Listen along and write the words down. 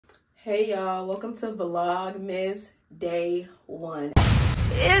Hey y'all, welcome to Vlogmas Day 1.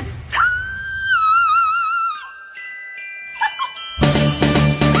 It's time!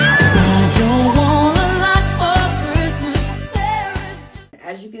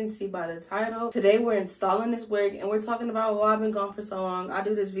 As you can see by the title, today we're installing this wig and we're talking about why I've been gone for so long. I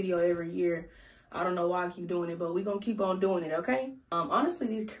do this video every year. I don't know why I keep doing it, but we're gonna keep on doing it, okay? Honestly,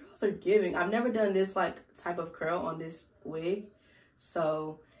 these curls are giving. I've never done this type of curl on this wig.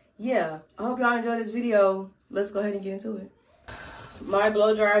 So yeah, I hope y'all enjoy this video. Let's go ahead and get into it. My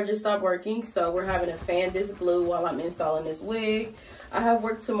blow dryer just stopped working, so we're having to fan this glue while I'm installing this wig. I have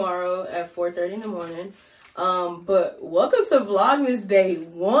work tomorrow at 4:30 in the morning. But welcome to Vlogmas Day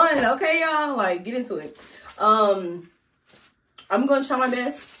 1, okay y'all? Like, get into it. I'm gonna try my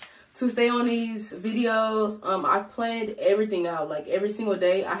best to stay on these videos. I've planned everything out, like every single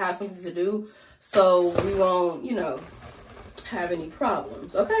day I have something to do, so we won't, you know, have any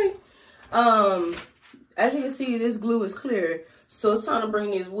problems, okay? As you can see, this glue is clear, so it's time to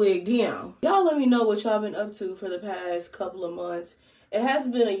bring this wig down. Y'all let me know what y'all been up to for the past couple of months. It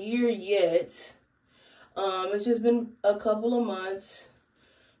hasn't been a year yet. It's just been a couple of months.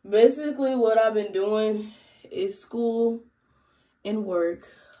 Basically, what I've been doing is school and work.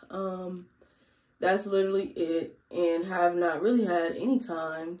 That's literally it, and have not really had any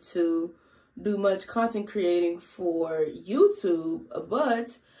time to do much content creating for YouTube,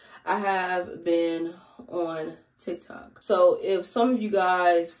 but I have been on TikTok. So if some of you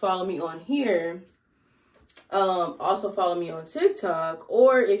guys follow me on here, also follow me on TikTok,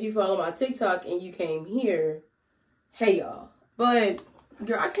 or if you follow my TikTok and you came here, hey y'all. But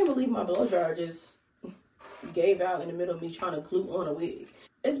girl, I can't believe my blow dryer just gave out in the middle of me trying to glue on a wig.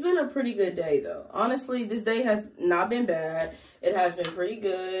 It's been a pretty good day though. Honestly, this day has not been bad. It has been pretty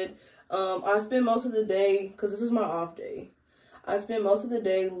good. I spent most of the day, because this is my off day, I spent most of the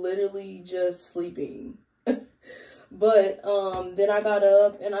day literally just sleeping. But then I got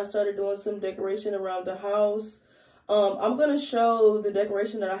up and I started doing some decoration around the house. I'm going to show the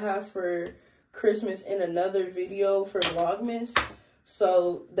decoration that I have for Christmas in another video for Vlogmas.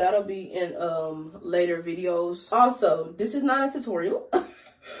 So that'll be in later videos. Also, this is not a tutorial.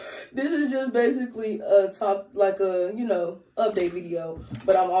 This is just basically a you know, update video.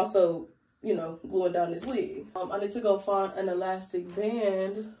 But I'm also, you know, gluing down this wig. I need to go find an elastic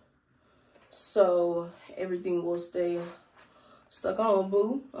band so everything will stay stuck on,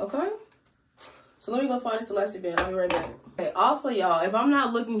 boo. Okay? So let me go find this elastic band. I'll be right back. Okay, also, y'all, if I'm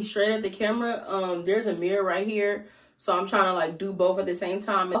not looking straight at the camera, there's a mirror right here. So I'm trying to, like, do both at the same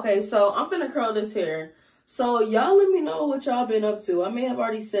time. Okay, so I'm finna curl this hair. So y'all let me know what y'all been up to. I may have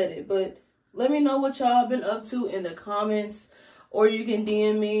already said it, but let me know what y'all been up to in the comments. Or you can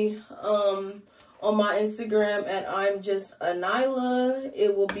DM me on my Instagram at Imjustanyla.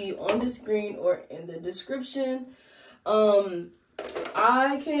 It will be on the screen or in the description. I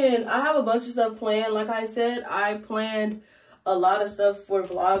have a bunch of stuff planned. Like I said, I planned a lot of stuff for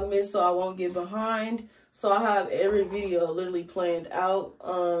Vlogmas so I won't get behind. So I have every video literally planned out.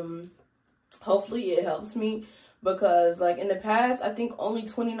 Hopefully it helps me, because like in the past, I think only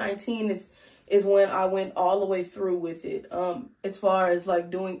 2019 is when I went all the way through with it. As far as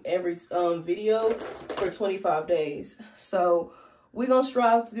like doing every video for 25 days. So we're gonna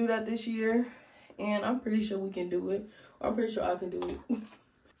strive to do that this year, and I'm pretty sure we can do it. I'm pretty sure I can do it.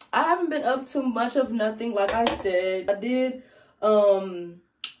 I haven't been up to much of nothing. Like I said, I did,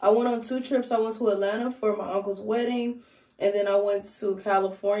 I went on 2 trips. I went to Atlanta for my uncle's wedding, and then I went to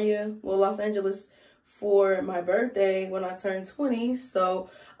California, well, Los Angeles, for my birthday when I turned 20. So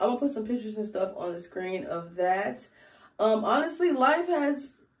I'm gonna put some pictures and stuff on the screen of that. Honestly, life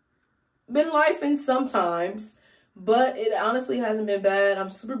has been lifing sometimes, but it honestly hasn't been bad.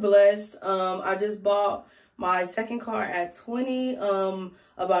 I'm super blessed. I just bought my second car at 20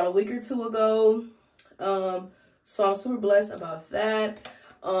 about a week or 2 ago. So I'm super blessed about that.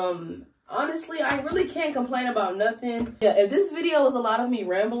 Honestly, I really can't complain about nothing. Yeah, if this video was a lot of me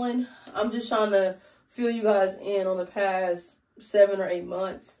rambling, I'm just trying to fill you guys in on the past 7 or 8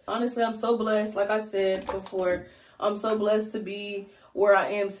 months. Honestly, I'm so blessed. Like I said before, I'm so blessed to be where I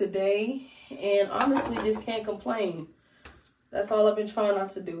am today, and honestly just can't complain. That's all I've been trying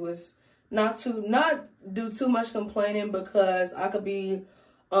not to do, is not do too much complaining, because I could be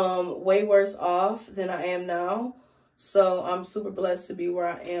way worse off than I am now. So I'm super blessed to be where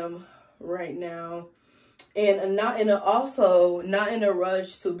I am right now, and not in a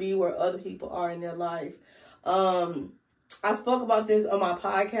rush to be where other people are in their life. I spoke about this on my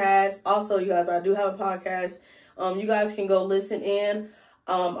podcast. Also, you guys, I do have a podcast. You guys can go listen in.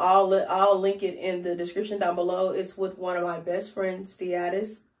 I'll link it in the description down below. It's with one of my best friends,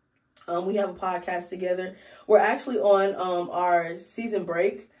 Theatis. We have a podcast together. We're actually on our season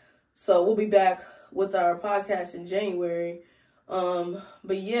break, so we'll be back with our podcast in January.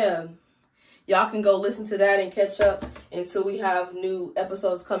 But yeah, y'all can go listen to that and catch up until we have new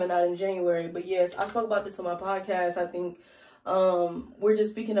episodes coming out in January. But yes, I spoke about this on my podcast. I think we're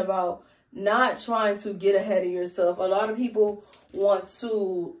just speaking about not trying to get ahead of yourself. A lot of people want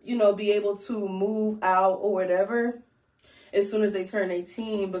to, you know, be able to move out or whatever as soon as they turn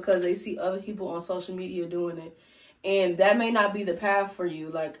 18 because they see other people on social media doing it. And that may not be the path for you.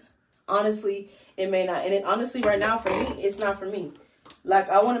 Like, honestly, it may not. And honestly, right now, for me, it's not for me. Like,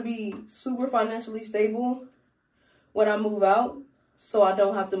 I want to be super financially stable when I move out so I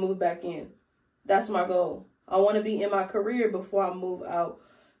don't have to move back in. That's my goal. I want to be in my career before I move out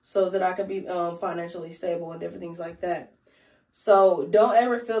so that I can be financially stable and different things like that. So don't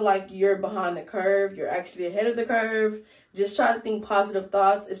ever feel like you're behind the curve. You're actually ahead of the curve. Just try to think positive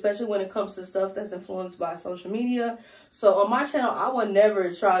thoughts, especially when it comes to stuff that's influenced by social media. So on my channel, I would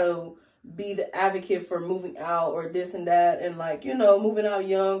never try to be the advocate for moving out or this and that and, like, you know, moving out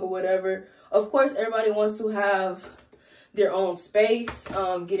young or whatever. Of course, everybody wants to have their own space.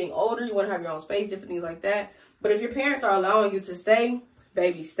 Getting older, you want to have your own space, different things like that. But if your parents are allowing you to stay,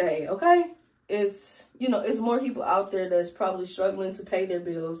 baby, stay, okay? It's, you know, it's more people out there that's probably struggling to pay their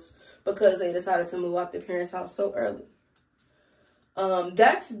bills because they decided to move out their parents' house so early.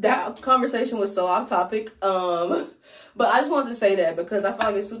 That conversation was so off topic. But I just wanted to say that because I feel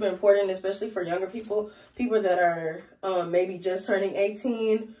like it's super important, especially for younger people that are maybe just turning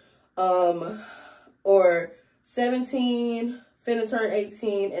 18 or 17, finna turn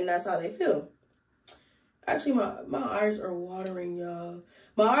 18, and that's how they feel. Actually, my eyes are watering, y'all.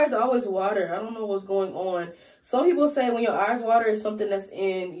 My eyes always water. I don't know what's going on. Some people say when your eyes water, it's something that's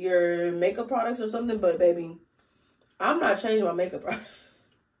in your makeup products or something, but baby, I'm not changing my makeup products.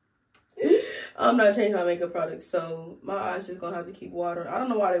 I'm not changing my makeup products, so my eyes just gonna have to keep watering. I don't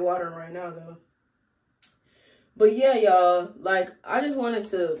know why they're watering right now, though. But yeah, y'all, like, I just wanted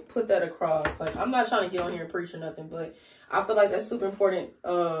to put that across. Like, I'm not trying to get on here and preach or nothing, but I feel like that's super important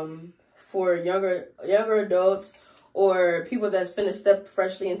for younger adults or people that's finna step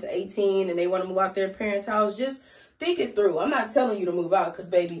freshly into 18 and they want to move out their parents' house. Just think it through. I'm not telling you to move out because,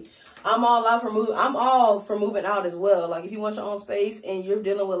 baby, I'm all for moving out as well. Like, if you want your own space and you're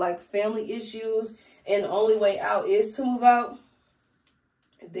dealing with, like, family issues and the only way out is to move out,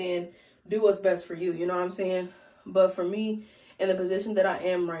 then do what's best for you. You know what I'm saying? But for me, in the position that I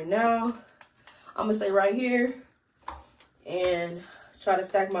am right now, I'm going to stay right here and try to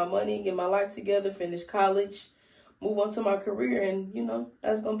stack my money, get my life together, finish college, move on to my career, and, you know,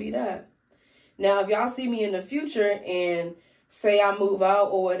 that's going to be that. Now, if y'all see me in the future and say I move out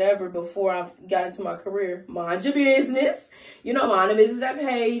or whatever before I got into my career, mind your business. You know, mind the business that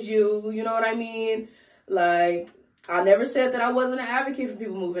pays you. You know what I mean? Like, I never said that I wasn't an advocate for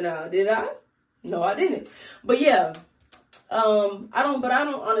people moving out, did I? No, I didn't. But yeah, I don't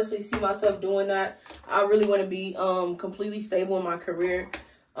honestly see myself doing that. I really want to be completely stable in my career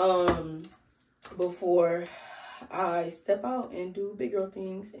before I step out and do bigger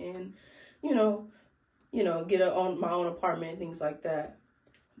things and, you know, get my own apartment and things like that.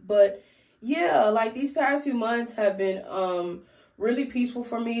 But yeah, like, these past few months have been really peaceful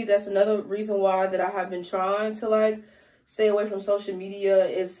for me. That's another reason why that I have been trying to, like, stay away from social media.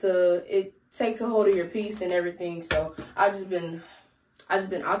 It takes a hold of your peace and everything. So I just been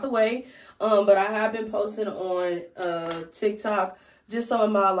out the way. But I have been posting on TikTok just some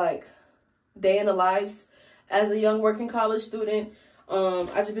of my, like, day in the lives as a young working college student. I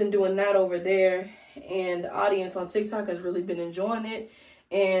just been doing that over there, and the audience on TikTok has really been enjoying it.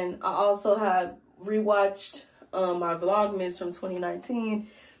 And I also have rewatched my Vlogmas from 2019,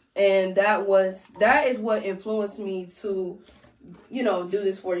 and that is what influenced me to, you know, do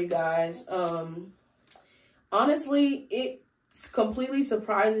this for you guys. Honestly, it completely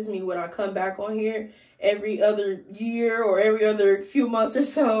surprises me when I come back on here every other year or every other few months or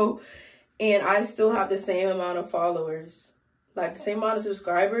so, and I still have the same amount of followers, like the same amount of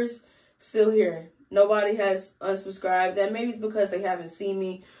subscribers still here. Nobody has unsubscribed. That maybe it's because they haven't seen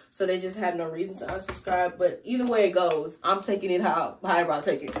me, so they just had no reason to unsubscribe. But either way it goes, I'm taking it however I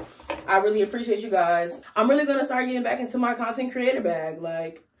take it. I really appreciate you guys. I'm really going to start getting back into my content creator bag.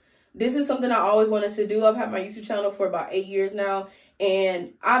 Like, this is something I always wanted to do. I've had my YouTube channel for about 8 years now,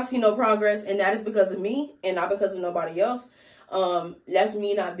 and I've seen no progress, and that is because of me and not because of nobody else. That's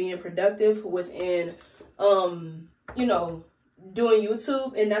me not being productive within, you know, doing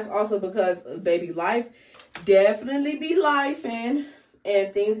YouTube, and that's also because, baby, life definitely be life and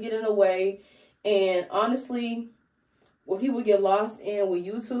things get in the way. And honestly, what people get lost in with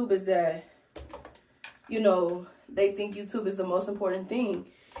YouTube is that, you know, they think YouTube is the most important thing.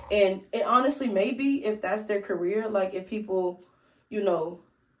 And it honestly, maybe if that's their career, like if people, you know,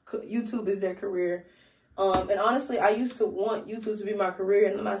 YouTube is their career. And honestly, I used to want YouTube to be my career.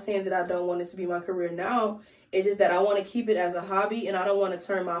 And I'm not saying that I don't want it to be my career now. It's just that I want to keep it as a hobby. And I don't want to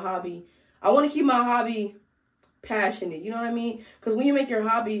turn my hobby. I want to keep my hobby passionate. You know what I mean? Because when you make your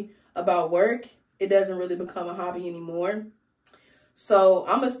hobby about work, it doesn't really become a hobby anymore. So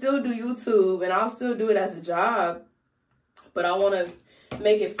I'm going to still do YouTube. And I'll still do it as a job. But I want to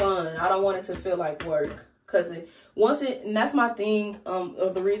make it fun. I don't want it to feel like work. Because and that's my thing,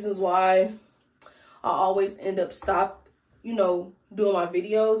 of the reasons why I always end up doing my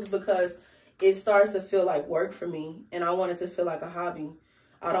videos, because it starts to feel like work for me, and I want it to feel like a hobby.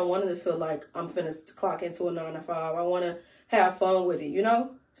 I don't want it to feel like I'm finna clock into a 9 to 5. I want to have fun with it, you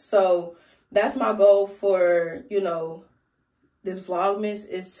know? So that's my goal for, you know, this Vlogmas,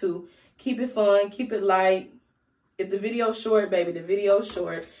 is to keep it fun, keep it light. If the video's short, baby, the video's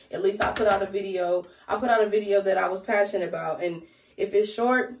short. At least I put out a video. I put out a video that I was passionate about. And if it's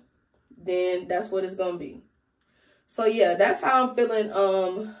short, then that's what it's going to be. So, yeah, that's how I'm feeling.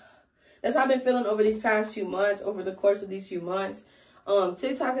 That's how I've been feeling over these past few months, over the course of these few months.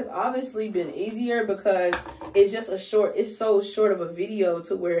 TikTok has obviously been easier because it's just it's so short of a video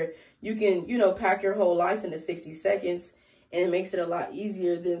to where you can, you know, pack your whole life into 60 seconds. And it makes it a lot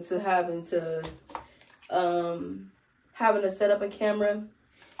easier than to having to set up a camera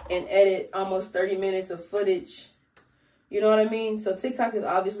and edit almost 30 minutes of footage. You know what I mean? So TikTok has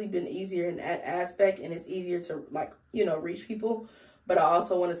obviously been easier in that aspect, and it's easier to, like, you know, reach people. But I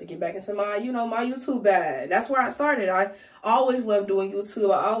also wanted to get back into my, you know, my YouTube bag. That's where I started. I always loved doing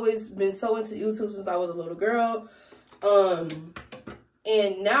YouTube. I always been so into YouTube since I was a little girl.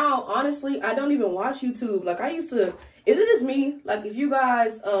 And now, honestly, I don't even watch YouTube. Like, I used to, is it just me? Like, if you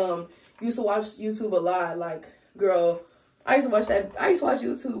guys used to watch YouTube a lot, like, girl, I used to watch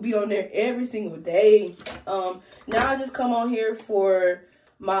YouTube, be on there every single day. Now I just come on here for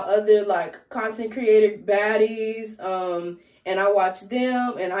my other, like, content creator baddies, and I watch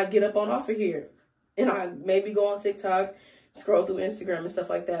them, and I get up on off of here. And I maybe go on TikTok, scroll through Instagram and stuff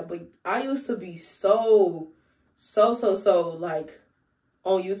like that. But I used to be so, like,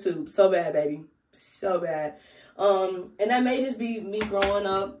 on YouTube. So bad, baby. So bad. And that may just be me growing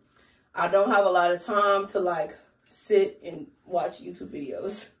up. I don't have a lot of time to, like, sit and watch YouTube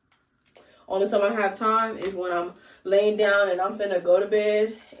videos. Only time I have time is when I'm laying down and I'm finna go to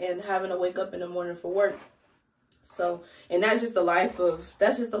bed and having to wake up in the morning for work. So, and that's just the life of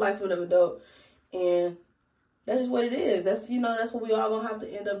an adult. And that's just what it is. That's, you know, that's what we all gonna have to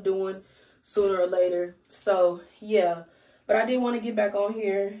end up doing sooner or later. So, yeah. But I did want to get back on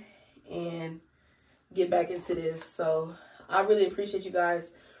here and get back into this. So, I really appreciate you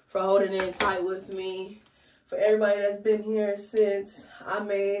guys for holding in tight with me. For everybody that's been here since I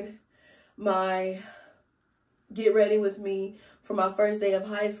made my get ready with me for my first day of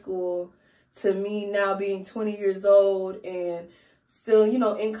high school, to me now being 20 years old and still, you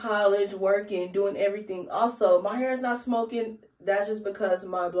know, in college, working, doing everything. Also, my hair is not smoking. That's just because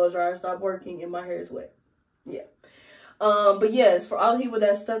my blow dryer stopped working and my hair is wet. Yeah. But yes, for all the people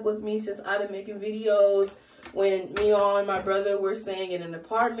that stuck with me since I've been making videos, when me and my brother were staying in an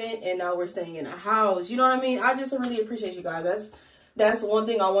apartment and now we're staying in a house. You know what I mean? I just really appreciate you guys. That's one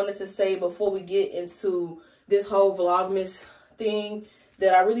thing I wanted to say before we get into this whole Vlogmas thing,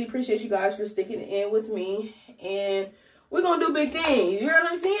 that I really appreciate you guys for sticking in with me. And we're going to do big things. You know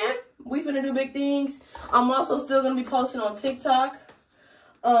what I'm saying? We finna do big things. I'm also still going to be posting on TikTok.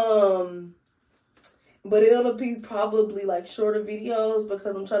 But it'll be probably like shorter videos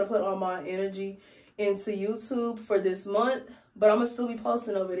because I'm trying to put all my energy into YouTube for this month. But I'm going to still be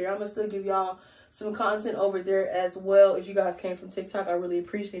posting over there. I'm going to still give y'all some content over there as well. If you guys came from TikTok, I really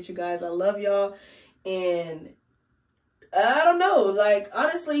appreciate you guys. I love y'all. And I don't know. Like,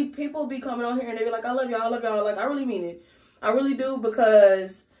 honestly, people be coming on here and they be like, I love y'all. I love y'all. Like, I really mean it. I really do,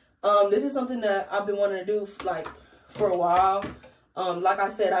 because this is something that I've been wanting to do, like, for a while. Like I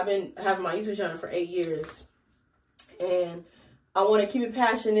said, I've been having my YouTube channel for 8 years. And I want to keep it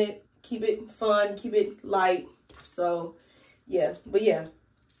passionate, keep it fun, keep it light. So, yeah. But, yeah,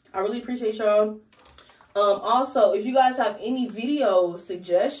 I really appreciate y'all. Also, if you guys have any video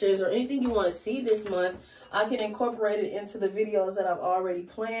suggestions or anything you want to see this month, I can incorporate it into the videos that I've already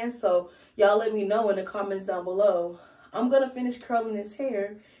planned. So, y'all let me know in the comments down below. I'm going to finish curling this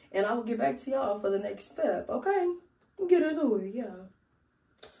hair, and I will get back to y'all for the next step, okay? Get into it, yeah.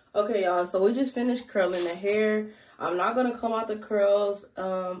 Okay, y'all, so we just finished curling the hair. I'm not going to comb out the curls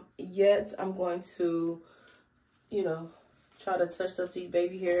yet. I'm going to you know, try to touch up these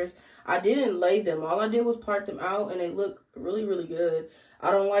baby hairs. I didn't lay them. All I did was part them out, and they look really, really good. I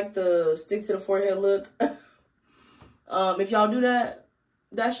don't like the stick to the forehead look. If y'all do that,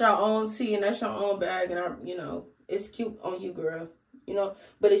 that's your own tea and that's your own bag, and you know, it's cute on you, girl. You know,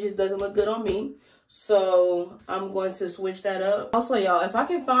 but it just doesn't look good on me. So I'm going to switch that up. Also, y'all, if I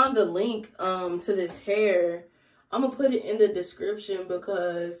can find the link to this hair, I'm gonna put it in the description,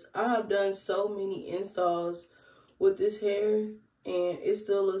 because I have done so many installs with this hair and it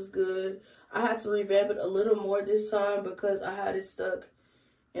still looks good. I had to revamp it a little more this time because I had it stuck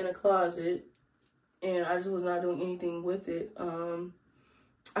in a closet and I just was not doing anything with it.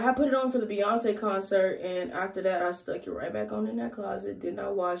 I had put it on for the Beyonce concert, and after that I stuck it right back on in that closet, did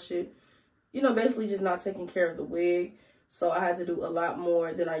not wash it. You know, basically just not taking care of the wig. So I had to do a lot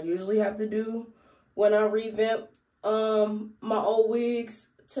more than I usually have to do when I revamp my old wigs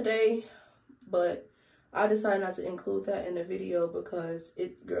today. But I decided not to include that in the video because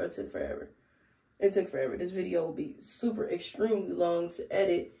it took forever. It took forever. This video will be super extremely long to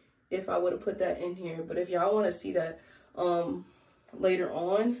edit if I would have put that in here. But if y'all want to see that later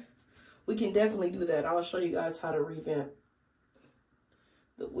on, we can definitely do that. I'll show you guys how to revamp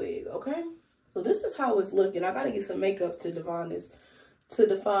the wig, okay? So this is how it's looking. I gotta get some makeup to define this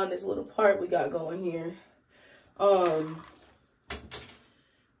little part we got going here.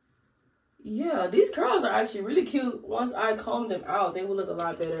 Yeah, these curls are actually really cute. Once I comb them out, they will look a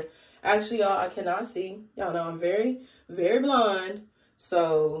lot better. Actually, y'all, I cannot see. Y'all know I'm very, very blind.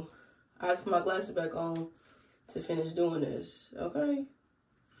 So I have to put my glasses back on to finish doing this, okay?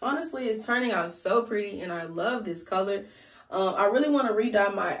 Honestly, it's turning out so pretty, and I love this color. I really want to re-dye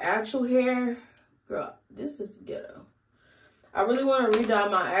my actual hair. Girl, this is ghetto. I really want to re-dye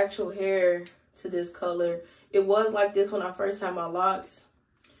my actual hair to this color. It was like this when I first had my locks,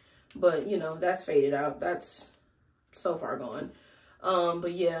 but you know, that's faded out. That's so far gone.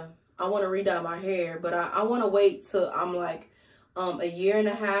 But yeah, I want to re-dye my hair, but I want to wait till I'm like a year and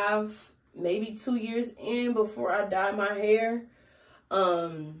a half, maybe 2 years in before I dye my hair.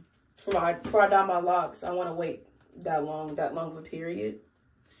 Before I dye my locks, I want to wait that long of a period.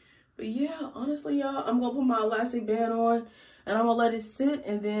 But yeah, honestly, y'all, I'm gonna put my elastic band on and I'm gonna let it sit,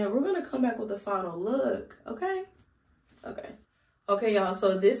 and then we're gonna come back with the final look. Okay, y'all,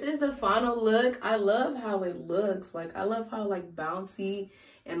 so this is the final look. I love how it looks. Like, I love how like bouncy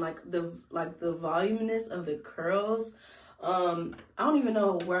and like the voluminous of the curls. I don't even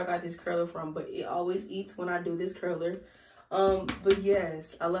know where I got this curler from, but it always eats when I do this curler. But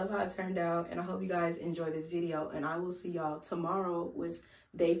yes, I love how it turned out, and I hope you guys enjoy this video, and I will see y'all tomorrow with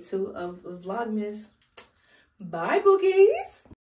day 2 of Vlogmas. Bye, bookies.